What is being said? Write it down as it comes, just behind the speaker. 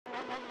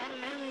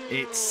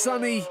It's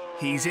sunny,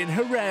 he's in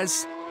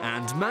Jerez,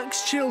 and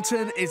Max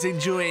Chilton is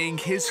enjoying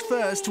his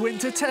first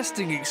winter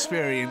testing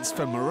experience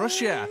for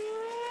Marussia.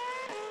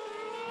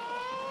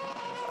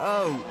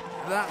 Oh,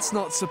 that's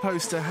not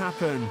supposed to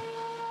happen.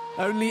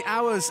 Only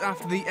hours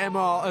after the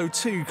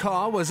MR02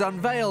 car was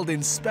unveiled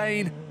in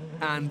Spain,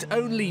 and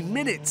only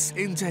minutes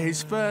into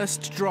his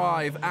first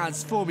drive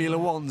as Formula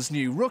One's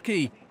new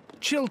rookie,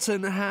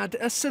 Chilton had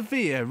a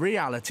severe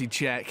reality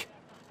check.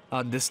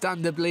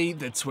 Understandably,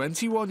 the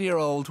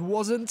 21-year-old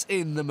wasn't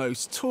in the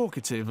most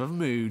talkative of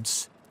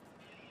moods.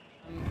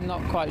 I'm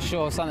not quite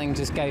sure, something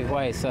just gave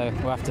way, so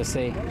we'll have to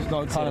see. It's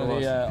not kind of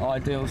the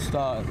ideal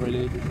start,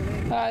 really.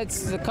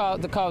 It's the car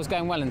was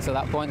going well until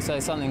that point, so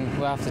it's something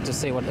we'll have to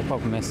just see what the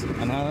problem is.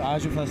 And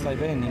how's your first day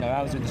been?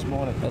 How was it this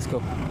morning? That's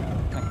cool.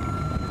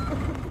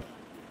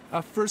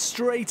 A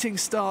frustrating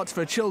start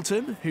for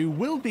Chilton, who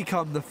will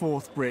become the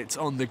fourth Brit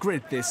on the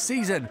grid this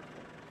season.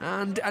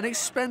 And an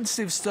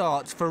expensive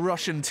start for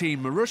Russian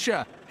team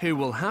Marussia, who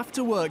will have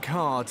to work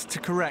hard to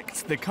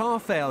correct the car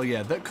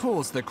failure that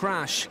caused the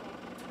crash.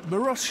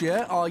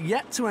 Marussia are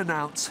yet to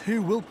announce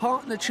who will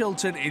partner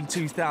Chilton in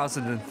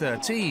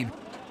 2013,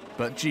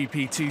 but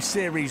GP2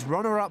 Series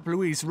runner-up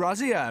Luis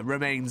Razia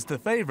remains the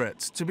favourite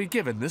to be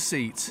given the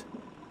seat.